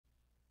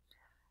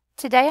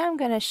Today I'm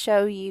going to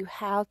show you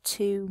how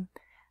to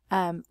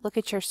look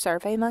at your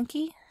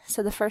SurveyMonkey.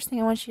 So the first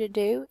thing I want you to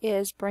do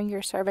is bring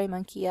your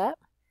SurveyMonkey up,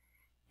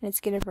 and it's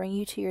going to bring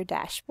you to your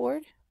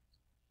dashboard.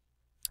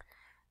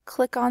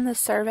 Click on the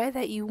survey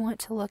that you want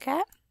to look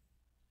at,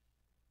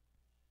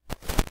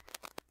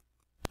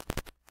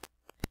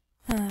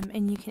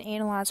 and you can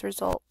analyze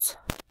results.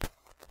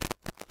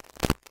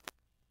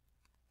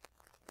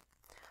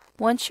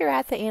 Once you're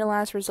at the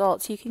analyze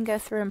results, you can go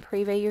through and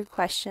preview your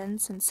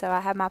questions. And so I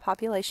have my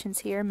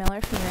populations here, male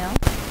or female,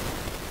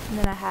 and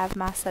then I have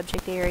my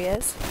subject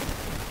areas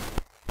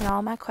and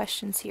all my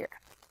questions here.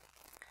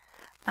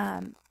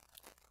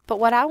 But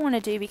what I want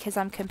to do, because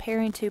I'm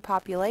comparing two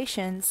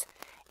populations,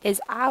 is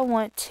I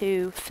want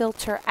to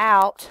filter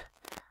out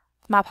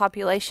my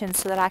population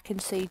so that I can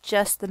see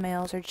just the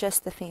males or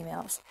just the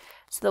females.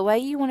 So the way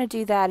you want to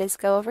do that is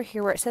go over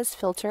here where it says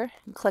filter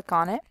and click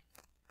on it.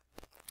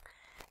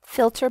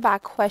 Filter by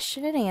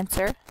question and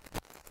answer,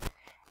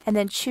 and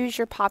then choose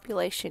your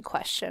population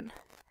question,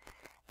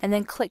 and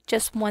then click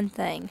just one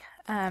thing.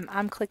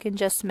 I'm clicking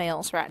just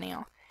males right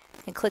now,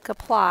 and click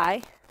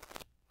apply,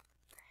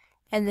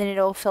 and then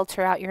it'll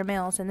filter out your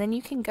males, and then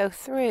you can go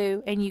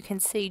through and you can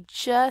see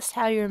just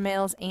how your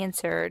males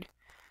answered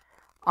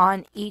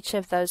on each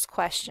of those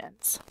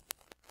questions.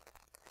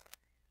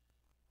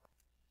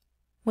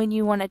 When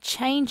you want to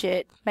change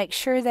it, make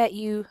sure that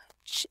you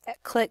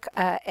click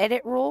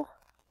edit rule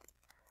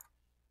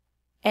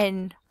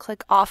and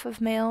click off of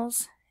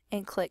males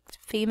and click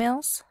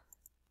females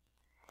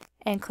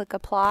and click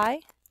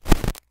apply,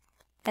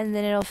 and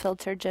then it'll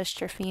filter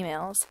just your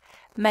females.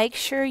 Make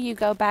sure you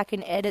go back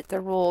and edit the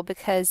rule,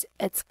 because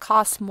it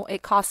costs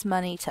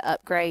money to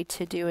upgrade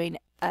to doing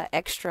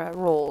extra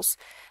rules.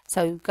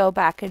 So go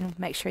back and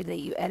make sure that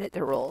you edit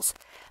the rules.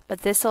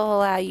 But this will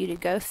allow you to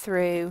go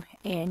through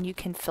and you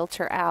can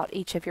filter out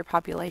each of your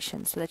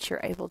populations so that you're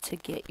able to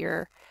get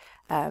your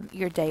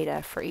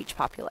data for each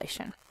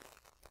population.